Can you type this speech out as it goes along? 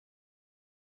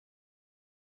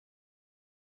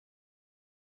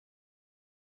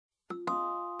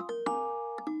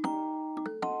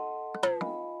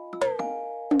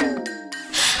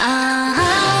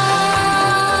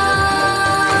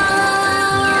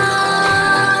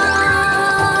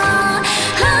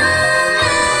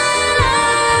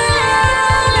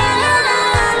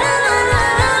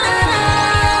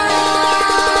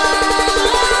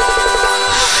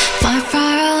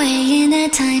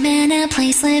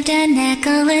lived a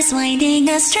necklace winding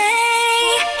astray.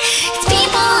 It's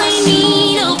people I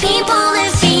need, oh people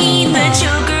that feed the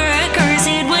choker,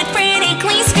 accursed would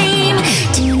frantically scream.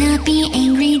 Do not be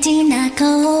angry, do not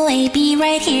go away, be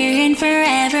right here and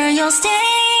forever you'll stay.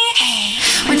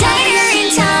 We're tighter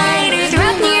and tighter,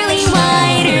 throat nearly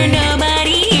wider.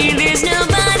 Nobody here, there's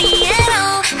nobody at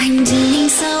all. I'm doing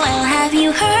so well, have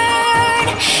you heard?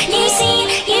 You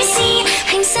see,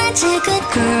 I'm such a good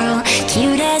girl,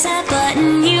 cute as a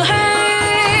button, you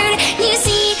heard. You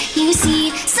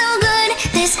see, so good,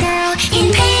 this girl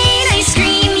in pain, I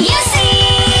scream, you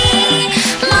see.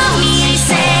 Love me, I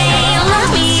say,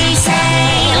 love me, I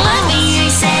say, love me, I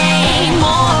say,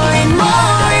 more and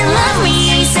more. Love me,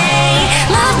 I say,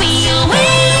 love me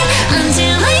away,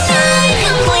 until I'm not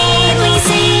completely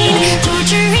sane.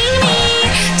 Torturing me,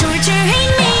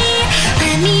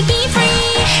 let me be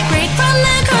free, break from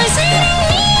the corseting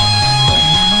me.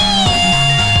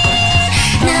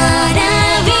 None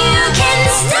of you can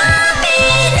stop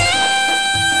it now.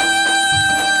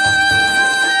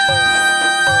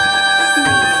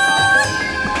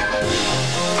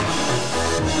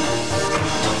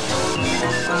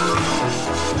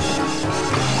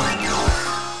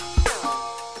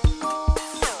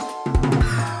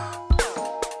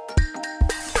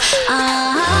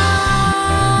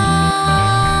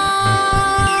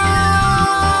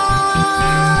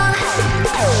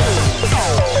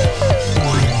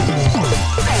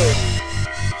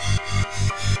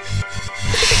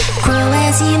 Grow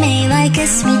as you may, like a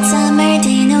sweet summer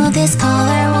day, know this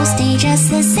color will stay just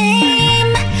the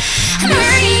same. I'm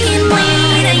hurting and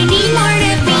bleed, I need more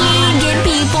to feed. Get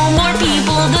people, more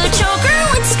people, the choker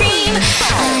would scream.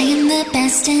 I am the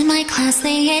best in my class,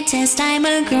 they attest. I'm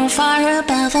a girl far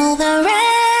above all the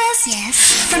rest. Yes,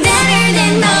 from better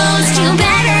than most to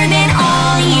better than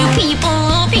all you people